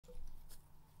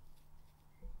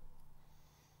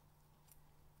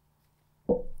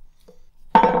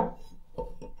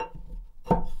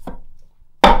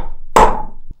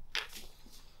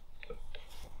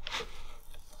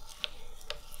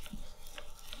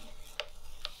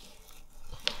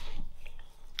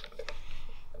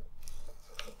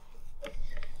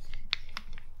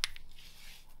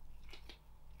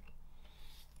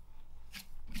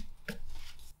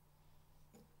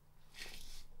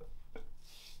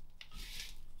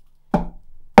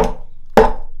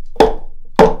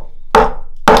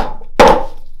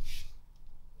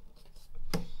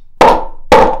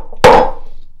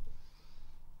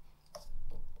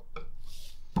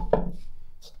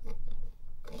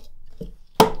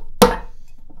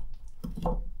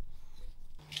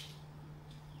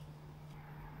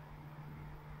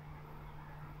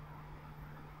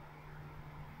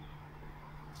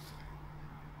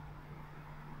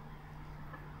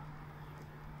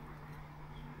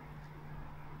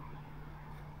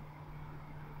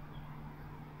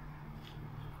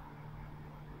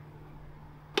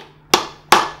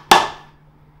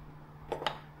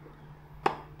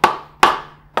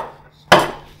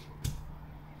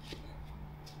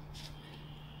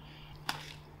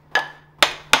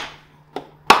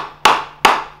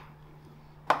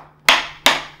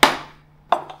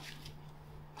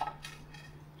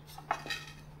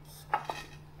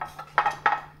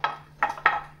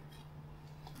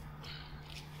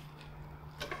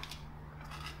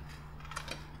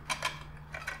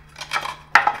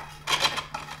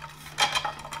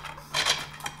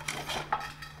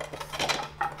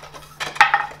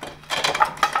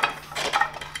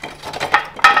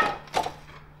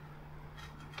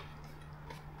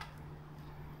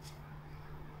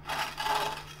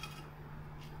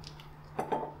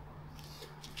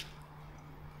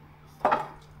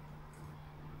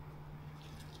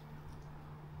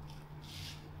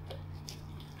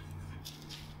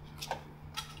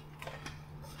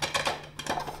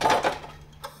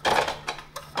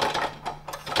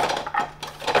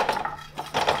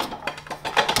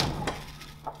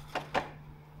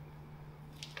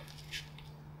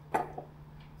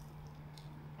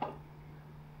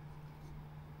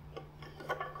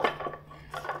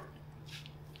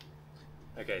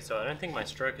so I don't think my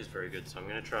stroke is very good, so I'm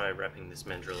going to try wrapping this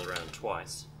mandrel around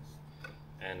twice.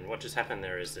 And what just happened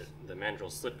there is that the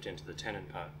mandrel slipped into the tenon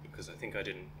part because I think I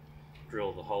didn't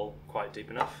drill the hole quite deep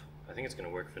enough. I think it's going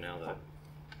to work for now though.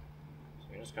 So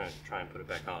I'm just going to try and put it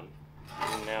back on.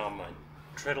 And now my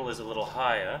treadle is a little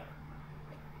higher.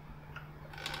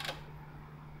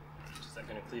 Is that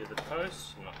going to clear the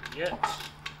post? Not yet.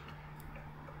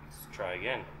 Let's try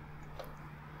again.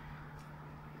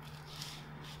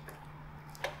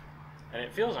 And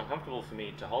it feels uncomfortable for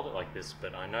me to hold it like this,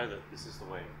 but I know that this is the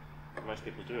way most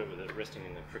people do it, with it resting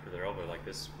in the crook of their elbow like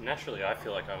this. Naturally, I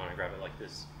feel like I want to grab it like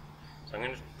this. So I'm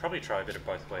going to probably try a bit of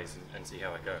both ways and see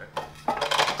how I go.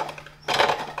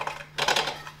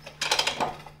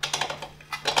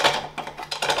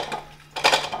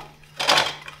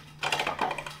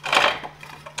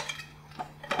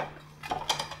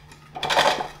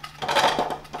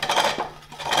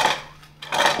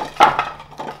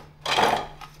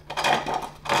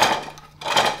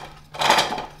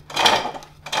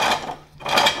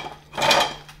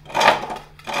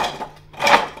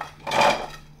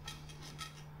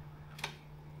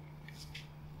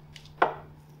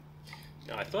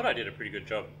 I thought I did a pretty good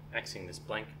job axing this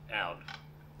blank out,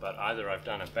 but either I've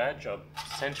done a bad job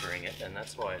centering it, and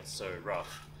that's why it's so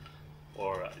rough,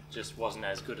 or it just wasn't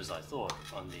as good as I thought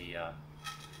on the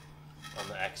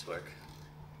axe work.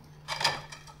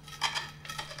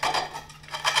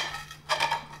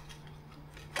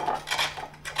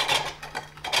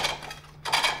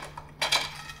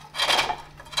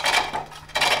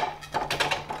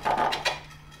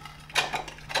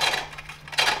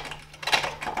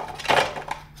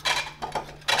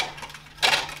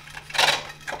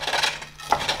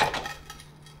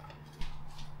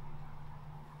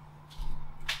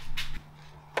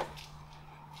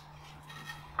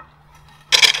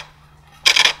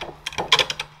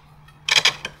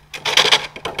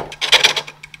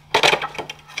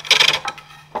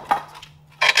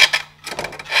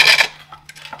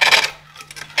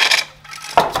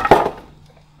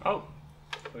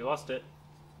 We lost it.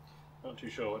 Not too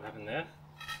sure what happened there.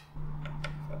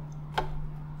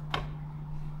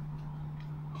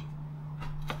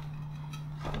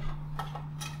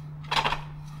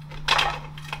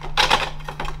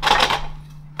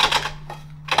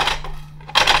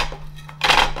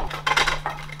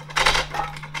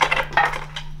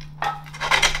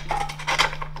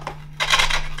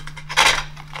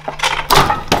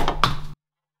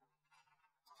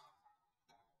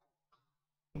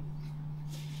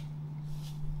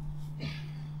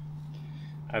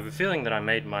 I have a feeling that I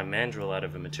made my mandrel out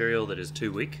of a material that is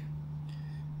too weak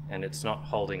and it's not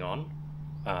holding on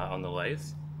the lathe.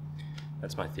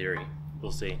 That's my theory.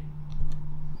 We'll see.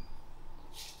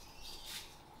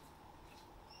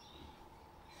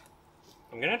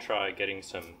 I'm going to try getting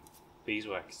some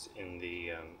beeswax in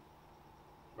the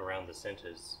around the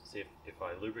centers, see if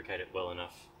I lubricate it well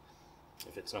enough,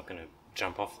 if it's not going to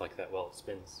jump off like that while it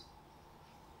spins.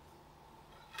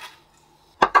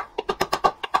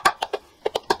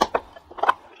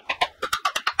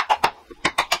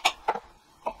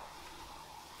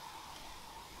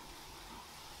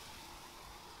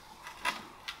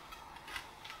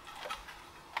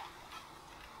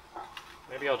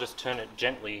 Maybe I'll just turn it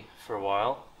gently for a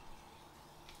while,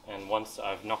 and once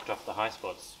I've knocked off the high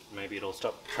spots, maybe it'll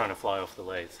stop trying to fly off the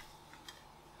lathe.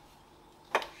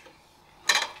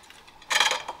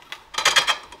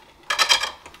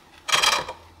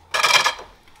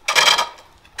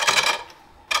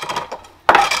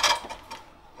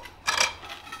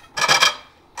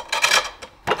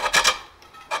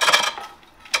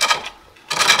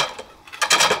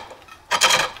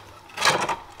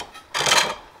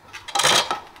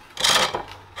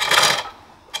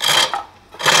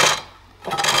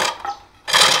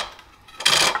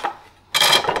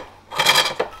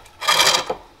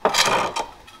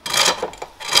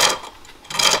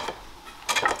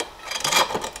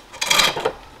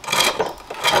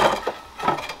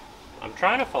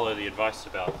 Trying to follow the advice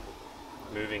about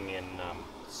moving in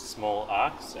small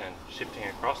arcs and shifting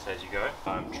across as you go.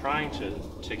 I'm trying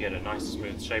to get a nice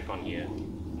smooth shape on here,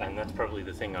 and that's probably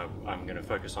the thing I'm going to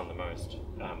focus on the most.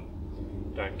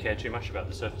 Don't care too much about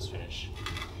the surface finish.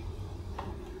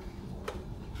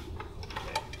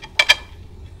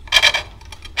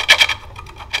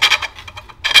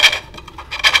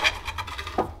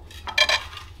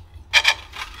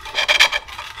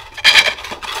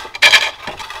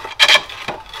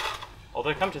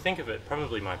 Although, come to think of it,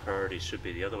 probably my priorities should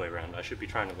be the other way around. I should be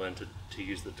trying to learn to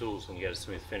use the tools and get a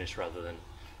smooth finish rather than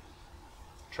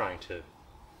trying to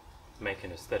make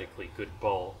an aesthetically good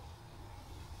bowl.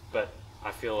 But I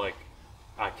feel like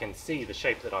I can see the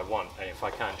shape that I want, and if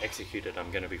I can't execute it, I'm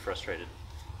going to be frustrated.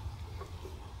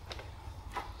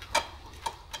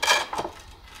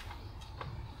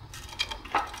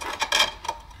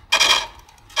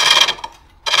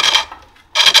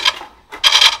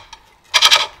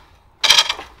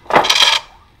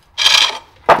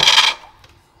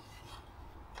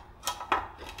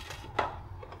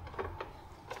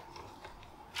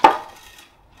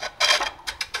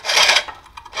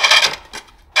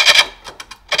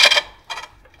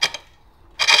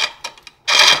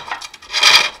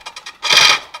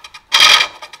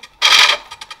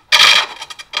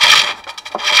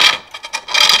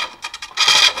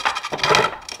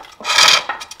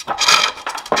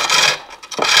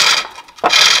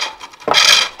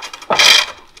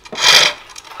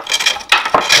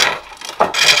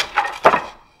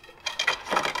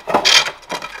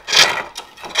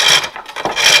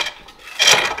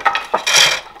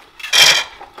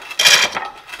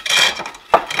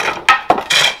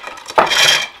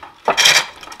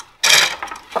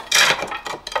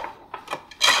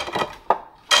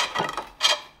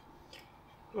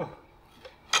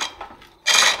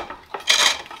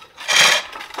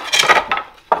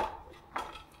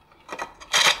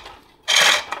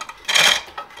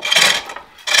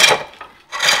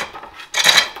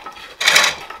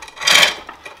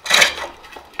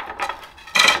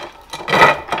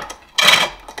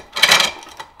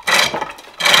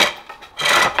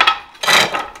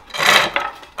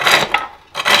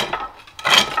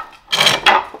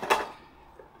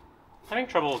 Having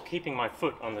trouble keeping my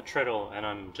foot on the treadle, and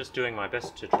I'm just doing my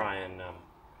best to try and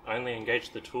only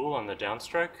engage the tool on the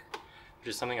downstroke, which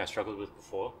is something I struggled with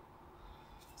before.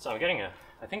 So I'm getting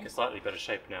I think a slightly better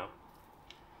shape now.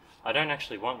 I don't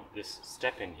actually want this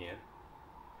step in here.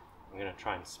 I'm going to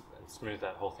try and smooth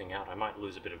that whole thing out. I might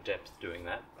lose a bit of depth doing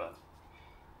that, but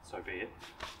so be it.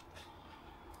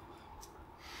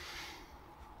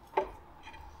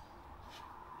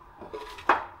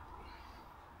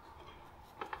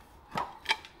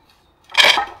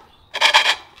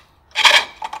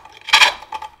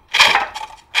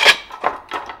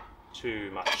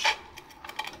 Too much.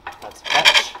 That's a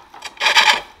catch.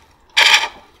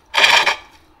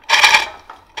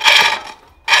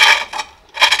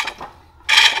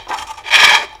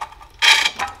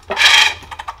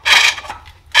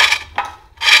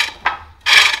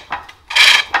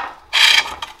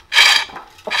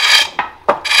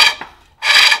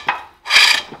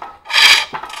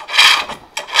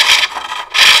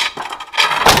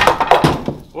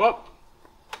 Whoop!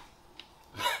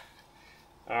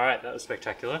 Alright, that was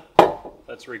spectacular.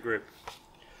 Let's regroup.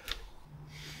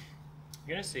 I'm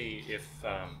going to see if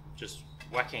just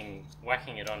whacking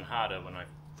it on harder when I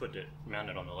mount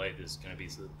it on the lathe is going to be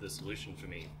the solution for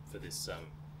me for this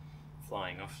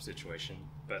flying off situation.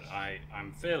 But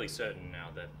I'm fairly certain now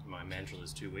that my mandrel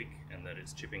is too weak and that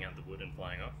it's chipping out the wood and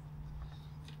flying off.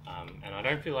 And I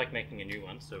don't feel like making a new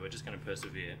one, so we're just going to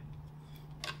persevere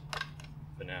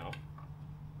for now.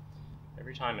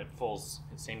 Every time it falls,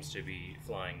 it seems to be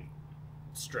flying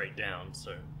straight down,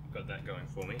 so I've got that going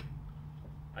for me.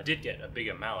 I did get a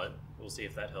bigger mallet. We'll see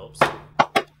if that helps. Got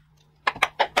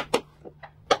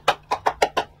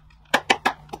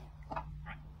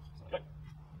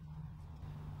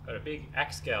a big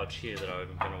axe gouge here that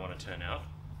I'm going to want to turn out.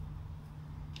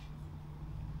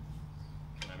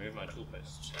 Can I move my tool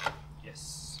post?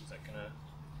 Yes. Is that going to...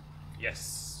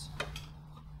 Yes.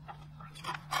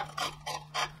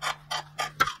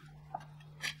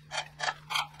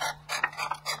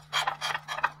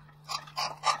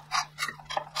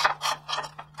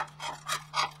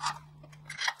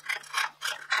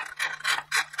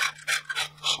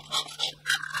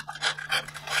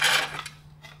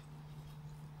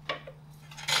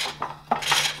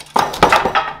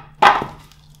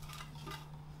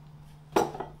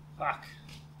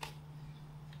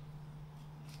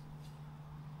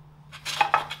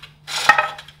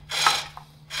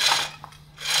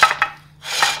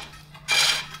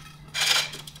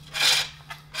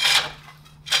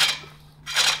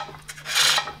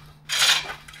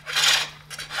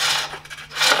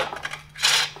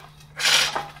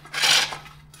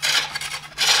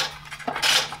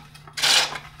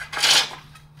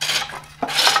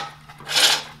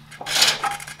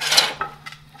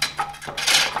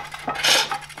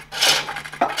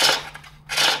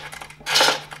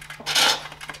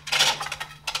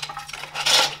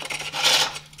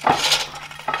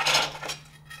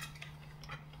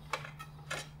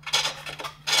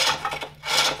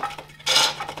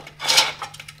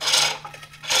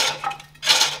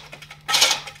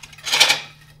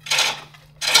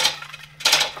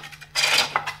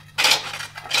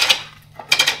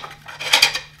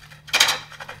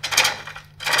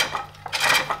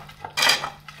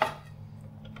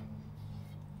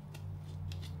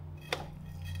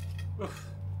 Oof.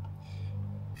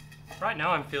 Right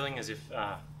now I'm feeling as if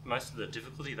most of the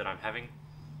difficulty that I'm having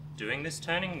doing this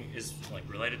turning is like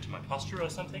related to my posture or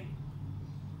something.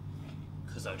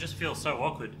 Because I just feel so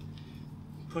awkward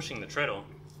pushing the treadle.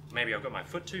 Maybe I've got my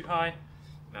foot too high.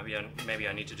 Maybe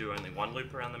I need to do only one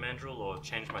loop around the mandrel or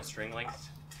change my string length.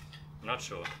 I'm not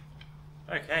sure.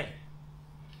 Okay.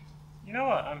 You know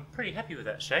what? I'm pretty happy with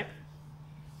that shape.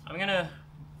 I'm gonna,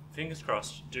 fingers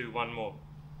crossed, do one more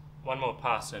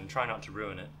pass and try not to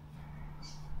ruin it.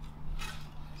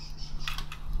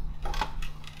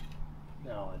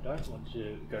 Now, I don't want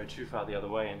to go too far the other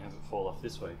way and have it fall off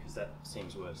this way, because that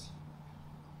seems worse.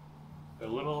 Got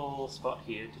a little spot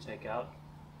here to take out.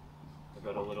 I've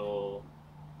got a little...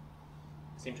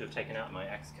 I seem to have taken out my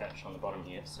axe catch on the bottom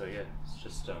here, so yeah, it's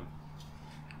just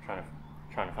trying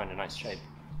to find a nice shape.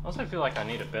 I also feel like I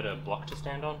need a better block to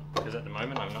stand on, because at the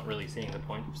moment I'm not really seeing the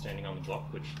point of standing on the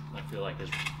block, which I feel like is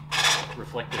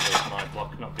reflective of my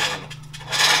block not being like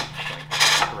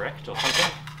correct or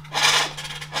something.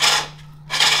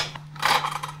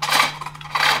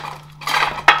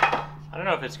 I don't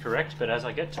know if it's correct, but as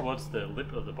I get towards the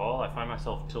lip of the bowl, I find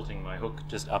myself tilting my hook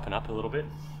just up and up a little bit.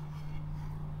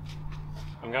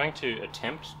 I'm going to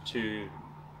attempt to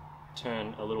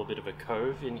turn a little bit of a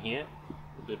cove in here,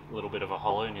 a little bit of a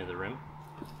hollow near the rim.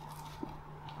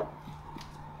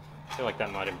 I feel like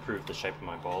that might improve the shape of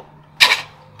my bowl.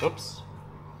 Oops,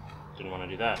 didn't want to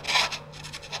do that.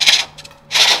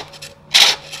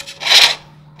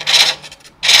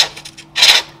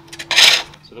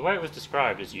 So the way it was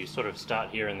described is you sort of start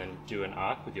here and then do an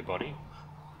arc with your body,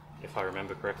 if I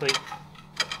remember correctly.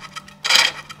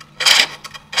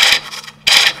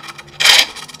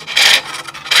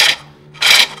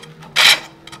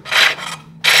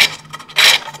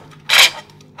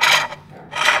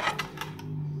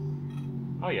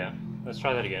 Oh yeah, let's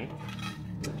try that again.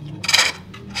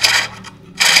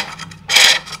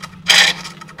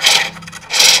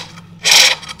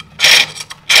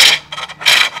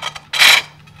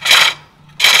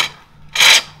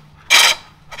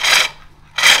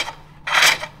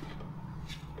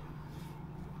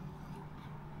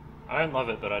 I don't love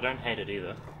it, but I don't hate it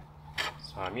either.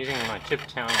 So I'm using my tip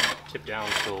down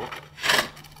tool,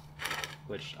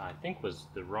 which I think was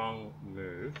the wrong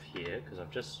move here, because I've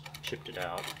just chipped it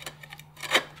out.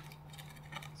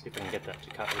 See if I can get that to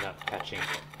cut without catching.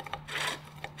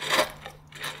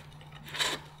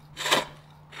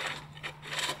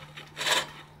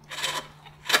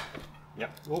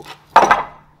 Yep, oh,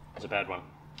 that's a bad one.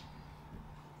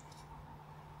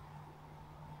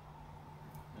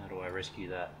 How do I rescue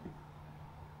that?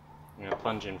 I'm going to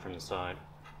plunge in from the side.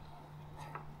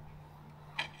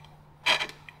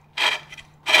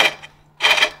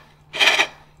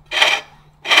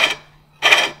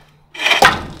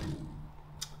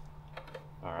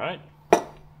 Alright,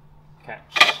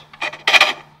 catch.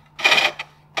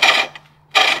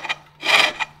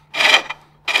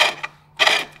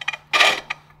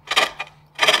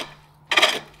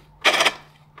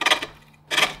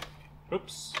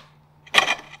 Oops.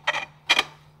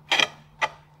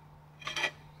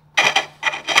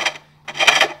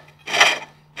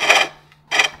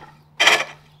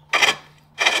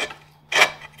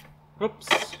 Oops.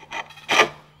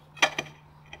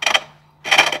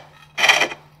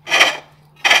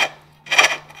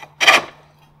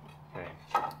 Okay.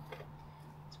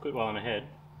 Let's quit while I'm ahead.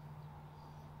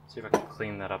 See if I can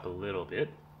clean that up a little bit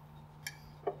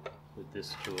with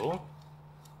this tool.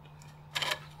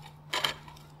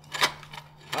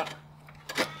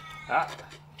 Ah.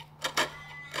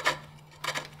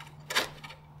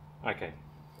 Okay.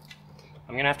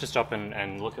 I'm gonna have to stop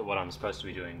and look at what I'm supposed to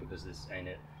be doing, because this ain't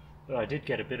it. But I did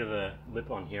get a bit of a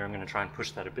lip on here. I'm going to try and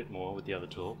push that a bit more with the other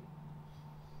tool.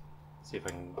 See if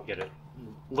I can get it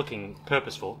looking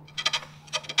purposeful.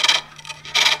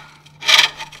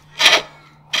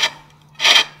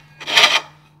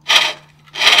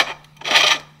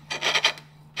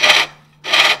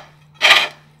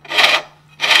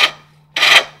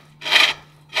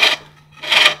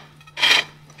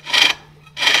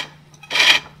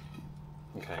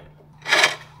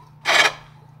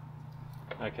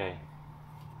 Okay.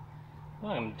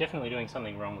 Well, I'm definitely doing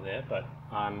something wrong there, but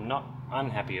I'm not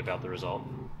unhappy about the result.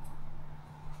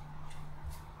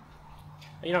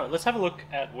 You know, let's have a look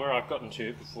at where I've gotten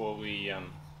to before we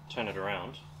turn it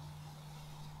around.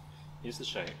 Here's the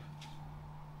shape.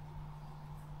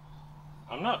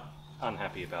 I'm not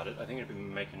unhappy about it. I think it'd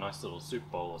make a nice little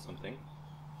soup bowl or something.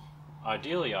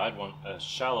 Ideally, I'd want a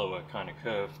shallower kind of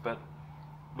curve, but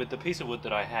with the piece of wood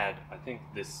that I had, I think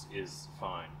this is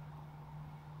fine.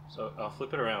 So I'll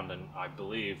flip it around, and I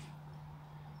believe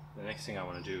The next thing I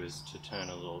want to do is to turn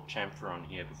a little chamfer on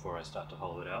here before I start to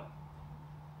hollow it out.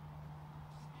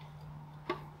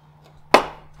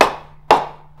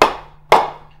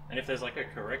 And if there's like a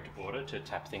correct order to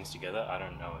tap things together, I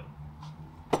don't know it.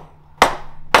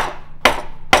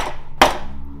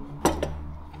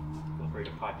 Feel free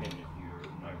to pipe in if you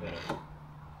know better.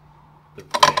 The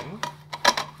rim.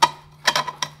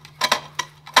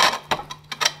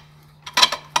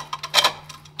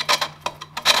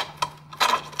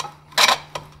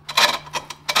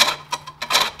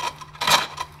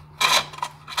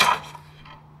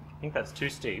 I think that's too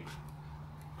steep.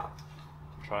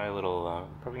 Try a little,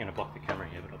 probably going to block the camera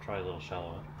here, but I'll try a little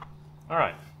shallower.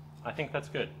 Alright, I think that's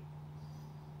good.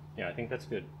 Yeah, I think that's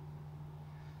good.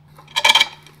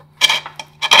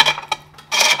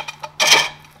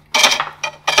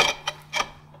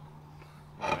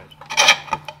 Alright.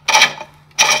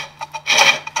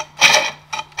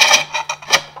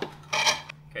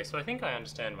 Okay, so I think I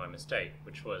understand my mistake,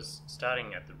 which was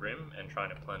starting at the rim and trying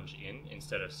to plunge in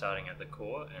instead of starting at the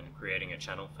core and creating a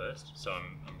channel first. So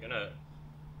I'm going to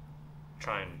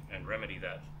try and remedy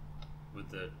that with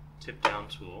the tip down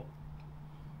tool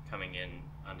coming in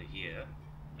under here,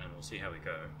 and we'll see how we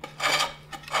go.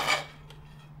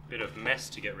 Bit of mess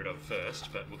to get rid of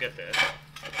first, but we'll get there.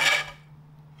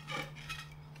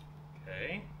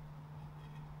 Okay.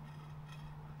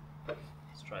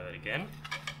 Let's try that again.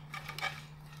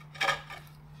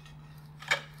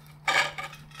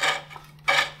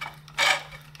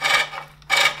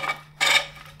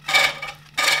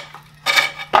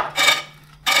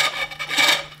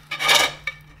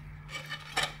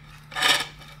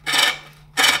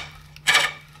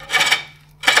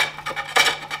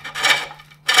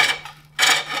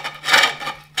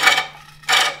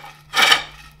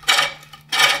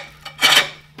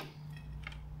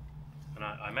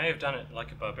 I may have done it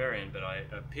like a barbarian, but I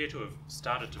appear to have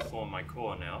started to form my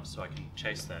core now, so I can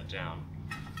chase that down.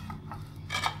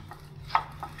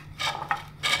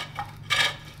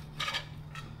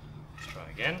 Let's try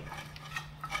again.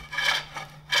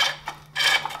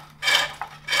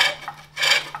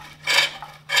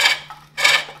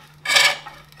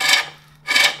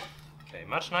 Okay,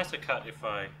 much nicer cut if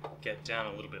I get down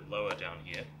a little bit lower down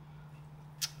here.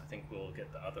 I think we'll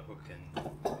get the other hook and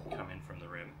come in from the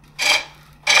rim.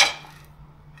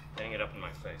 Getting it up in my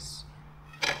face.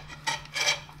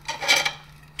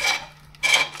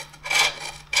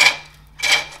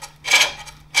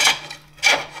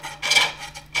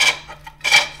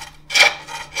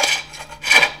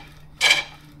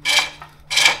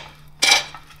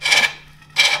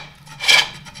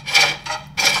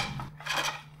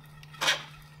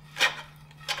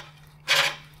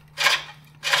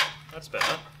 That's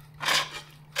better.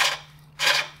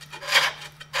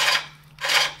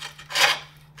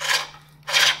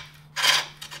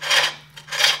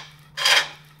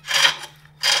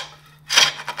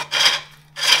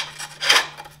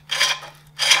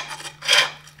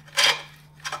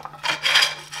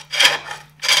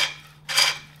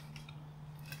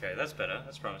 Okay, that's better.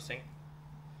 That's promising.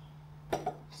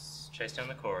 Let's chase down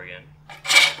the core again.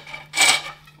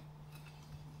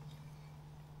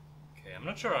 Okay, I'm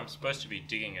not sure I'm supposed to be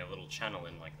digging a little channel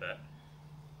in like that,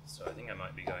 so I think I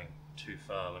might be going too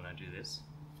far when I do this.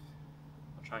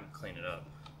 I'll try and clean it up.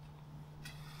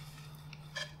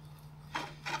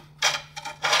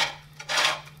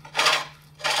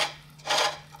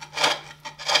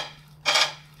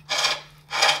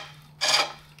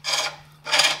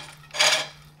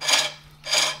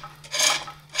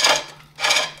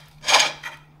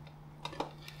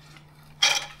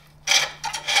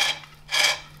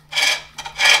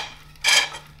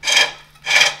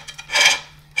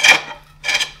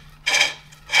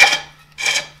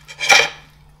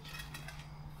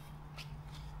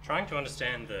 Trying to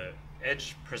understand the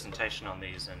edge presentation on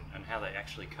these and how they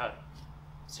actually cut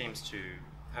seems to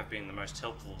have been the most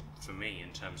helpful for me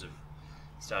in terms of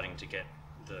starting to get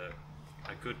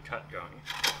a good cut going.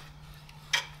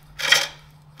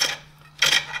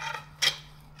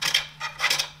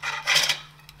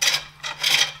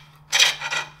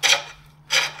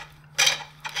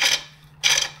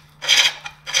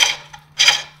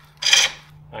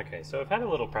 Okay, so I've had a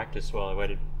little practice while I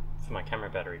waited for my camera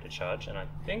battery to charge, and I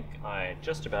think I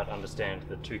just about understand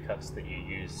the two cuts that you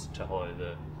use to hollow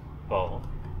the bowl.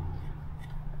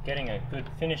 Getting a good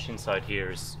finish inside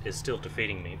here is still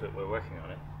defeating me, but we're working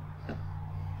on it.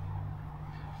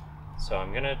 So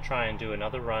I'm going to try and do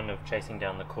another run of chasing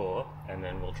down the core, and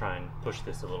then we'll try and push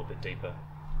this a little bit deeper,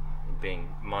 being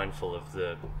mindful of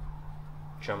the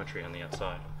geometry on the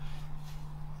outside.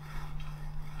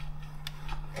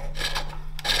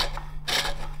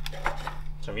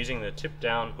 So I'm using the tip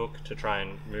down hook to try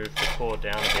and move the core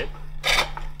down a bit.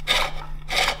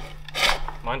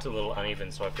 Mine's a little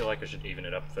uneven, so I feel like I should even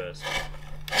it up first,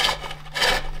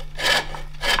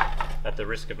 at the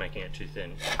risk of making it too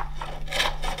thin.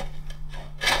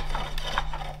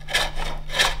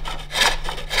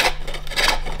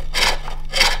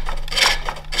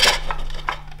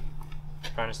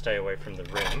 Trying to stay away from the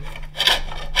rim.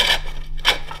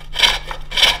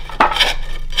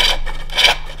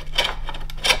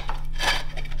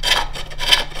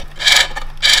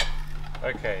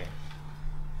 Okay,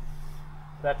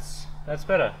 that's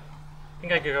better. I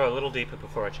think I could go a little deeper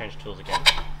before I change tools again.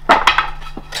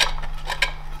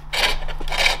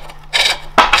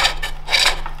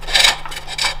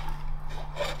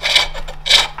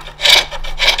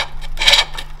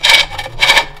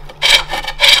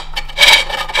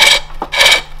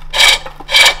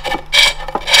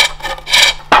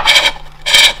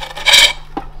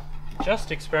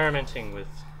 Just experimenting with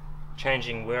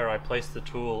changing where I place the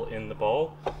tool in the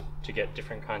bowl to get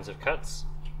different kinds of cuts.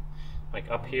 Like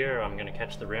up here I'm going to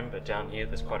catch the rim, but down here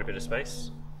there's quite a bit of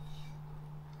space.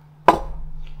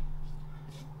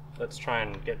 Let's try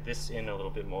and get this in a little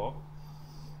bit more.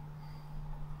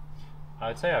 I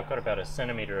would say I've got about 1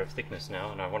 centimeter of thickness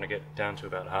now, and I want to get down to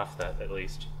about half that at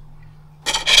least.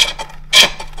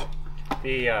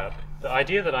 The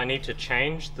idea that I need to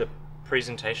change the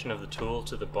presentation of the tool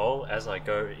to the bowl as I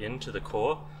go into the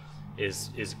core is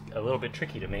a little bit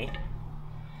tricky to me.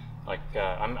 Like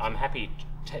I'm happy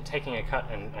taking a cut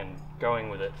and going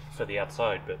with it for the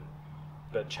outside,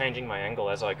 but changing my angle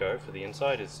as I go for the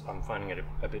inside I'm finding it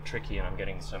a bit tricky, and I'm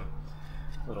getting some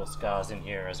little scars in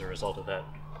here as a result of that.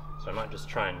 So I might just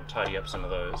try and tidy up some of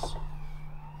those.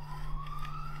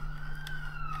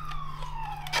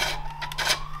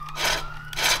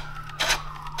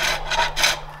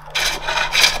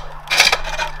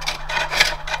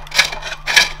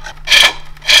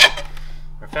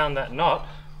 Found that knot,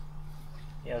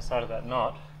 the other side of that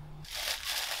knot.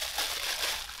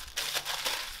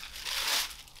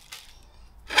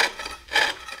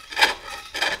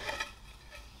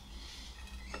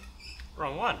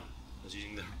 Wrong one. I was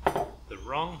using the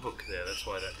wrong hook there, that's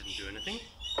why that didn't do anything.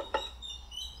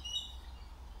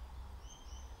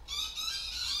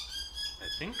 I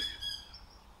think.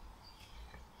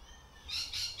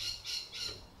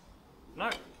 No.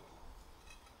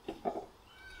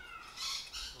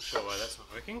 Not sure why that's not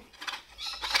working.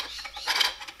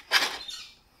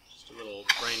 Just a little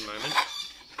brain moment.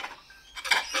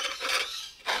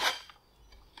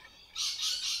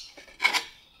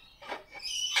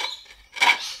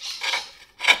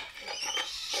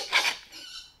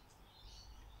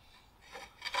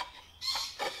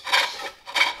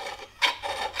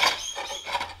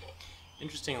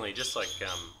 Interestingly, just like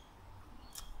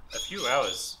a few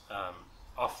hours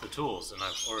off the tools and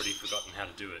I've already forgotten how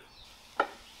to do it.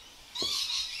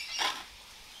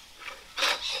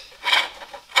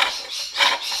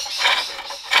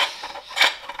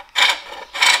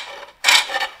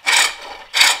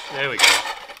 There we go.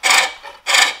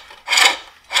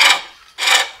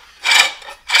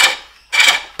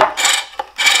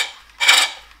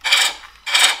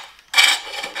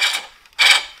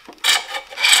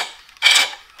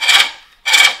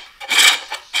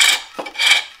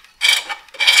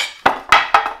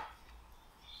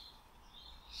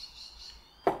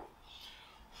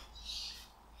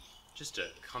 Just a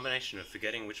combination of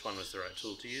forgetting which one was the right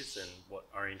tool to use and what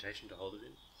orientation to hold it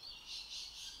in.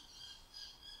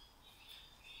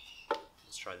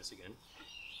 Let's try this again.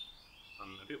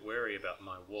 I'm a bit wary about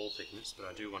my wall thickness, but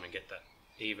I do want to get that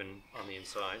even on the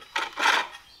inside.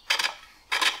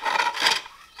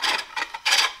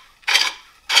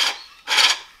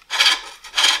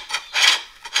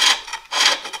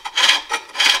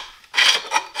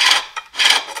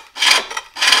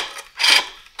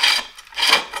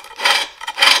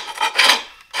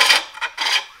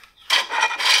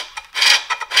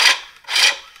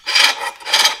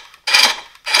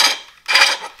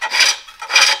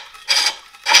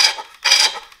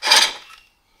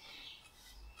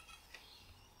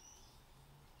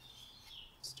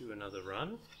 Do another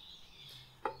run.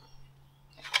 I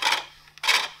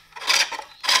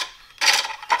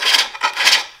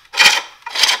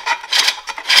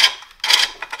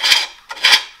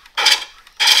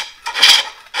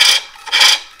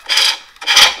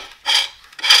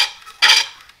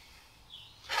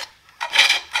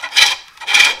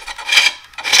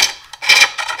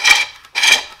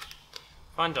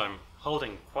find I'm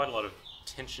holding quite a lot of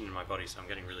tension in my body, so I'm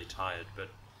getting really tired, but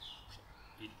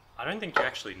I don't think you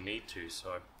actually need to, so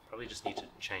I probably just need to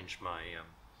change my,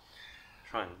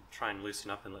 try and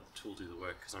loosen up and let the tool do the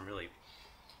work, because I'm really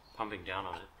pumping down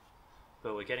on it,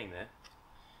 but we're getting there.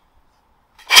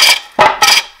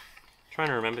 Trying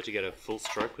to remember to get a full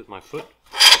stroke with my foot.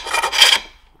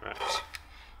 Alright,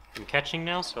 I'm catching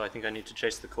now, so I think I need to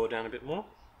chase the core down a bit more.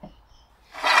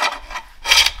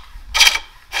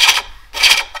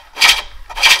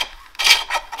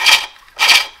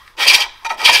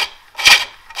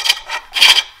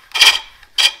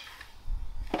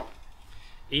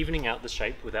 Evening out the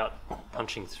shape without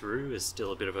punching through is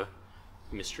still a bit of a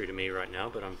mystery to me right now,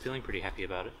 but I'm feeling pretty happy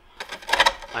about it.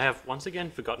 I have once again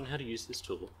forgotten how to use this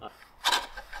tool.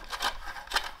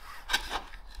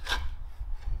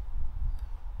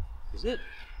 Is it?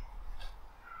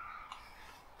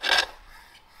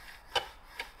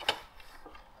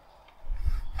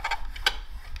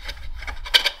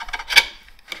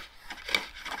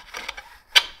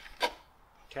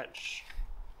 Catch.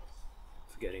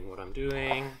 Forgetting what I'm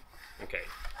doing. Okay,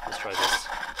 let's try this.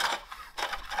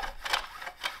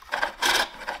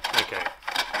 Okay.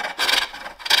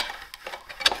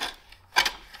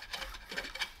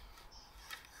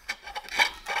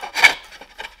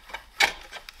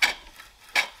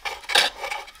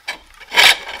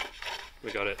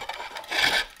 We got it,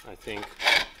 I think.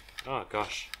 Oh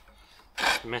gosh.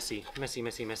 Messy, messy,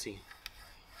 messy, messy.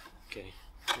 Okay,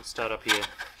 let's start up here.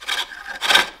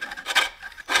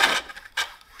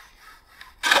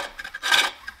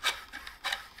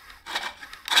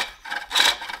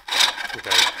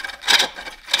 Okay.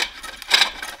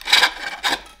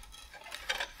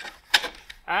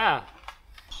 Ah!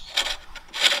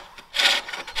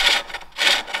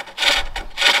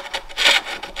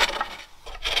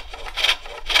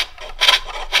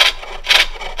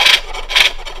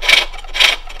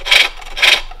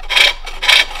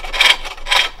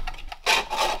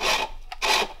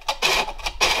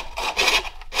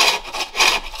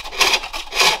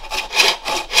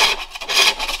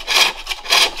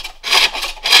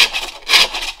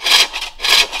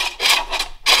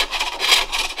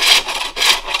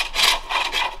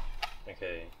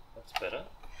 Okay, that's better.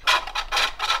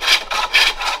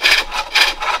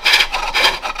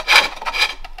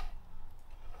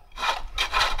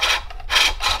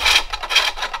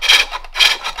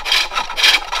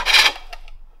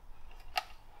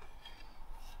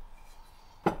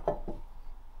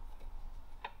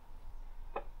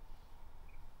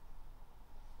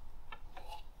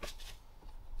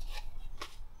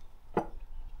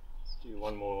 Do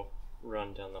one more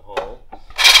run down the hole.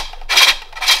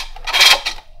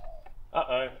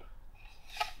 Uh-oh.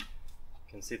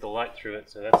 Can see the light through it,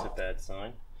 so that's a bad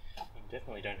sign. I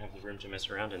definitely don't have the room to mess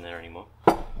around in there anymore.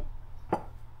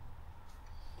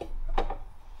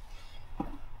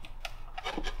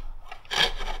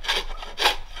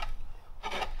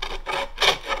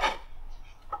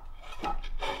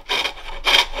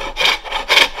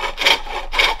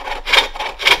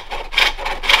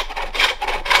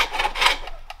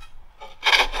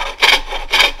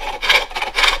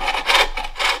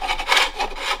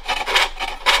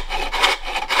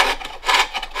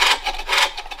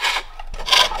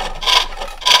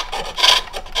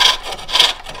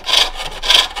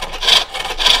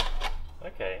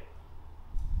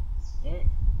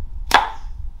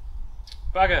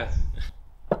 Bugger!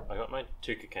 I got my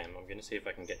Tuka cam. I'm going to see if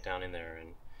I can get down in there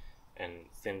and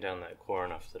thin down that core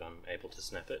enough that I'm able to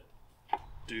snap it.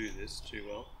 Do this too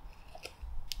well.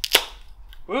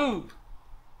 Woo!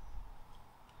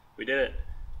 We did it!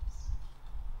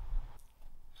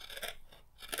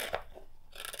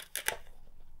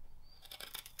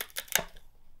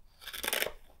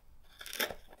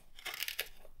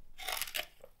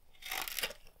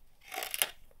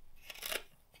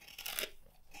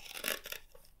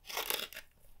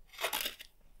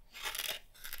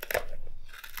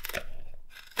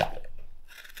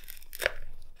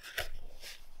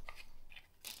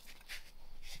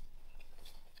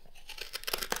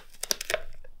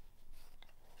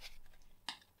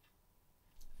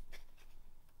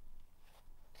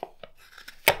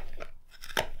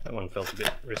 That one felt a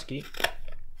bit risky.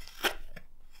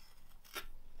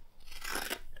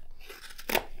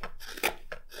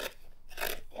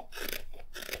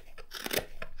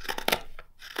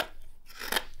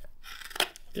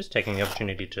 Just taking the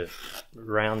opportunity to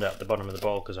round out the bottom of the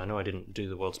bowl because I know I didn't do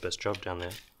the world's best job down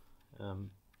there. And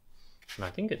I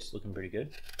think it's looking pretty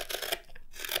good.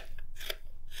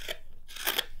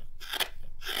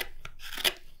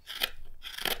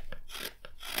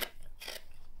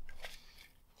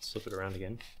 Slip it around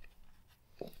again.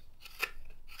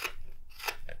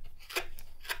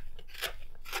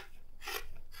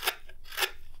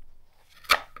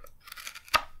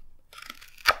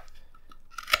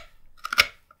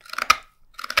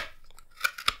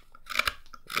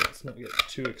 get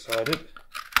too excited.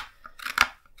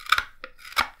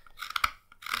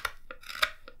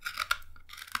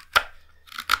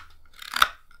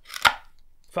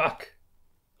 Fuck!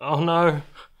 Oh no!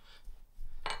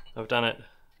 I've done it.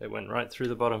 It went right through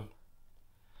the bottom.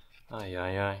 Ay,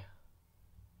 ay, ay.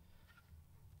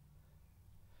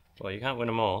 Well, you can't win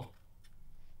them all.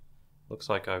 Looks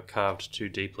like I've carved too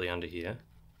deeply under here.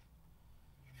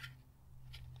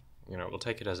 You know, we'll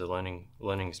take it as a learning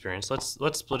experience.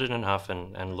 Let's split it in half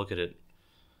and look at it.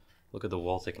 Look at the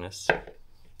wall thickness.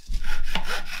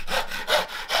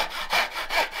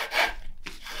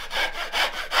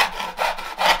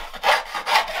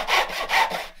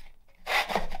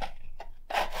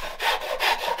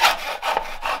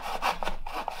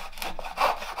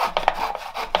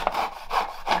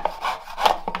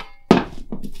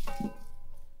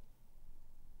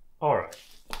 Alright,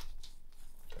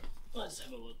 let's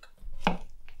have a look.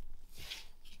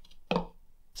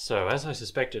 So, as I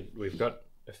suspected, we've got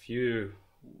a few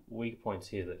weak points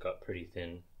here that got pretty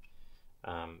thin.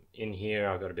 In here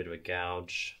I've got a bit of a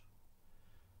gouge,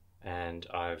 and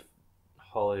I've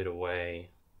hollowed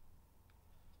away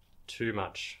too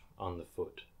much on the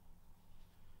foot.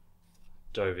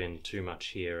 Dove in too much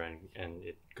here, and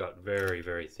it got very,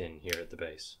 very thin here at the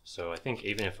base. So I think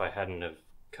even if I hadn't have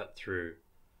cut through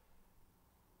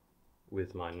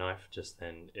with my knife just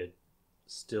then, it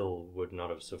still would not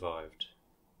have survived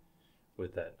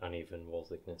with that uneven wall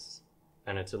thickness.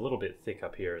 And it's a little bit thick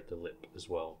up here at the lip as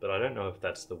well, but I don't know if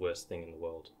that's the worst thing in the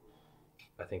world.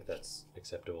 I think that's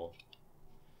acceptable.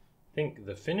 I think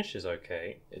the finish is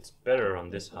okay. It's better on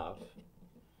this half.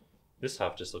 This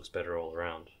half just looks better all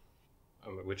around,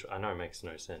 which I know makes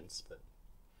no sense, but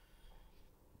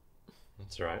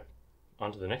that's alright.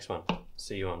 On to the next one.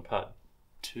 See you on part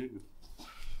 2.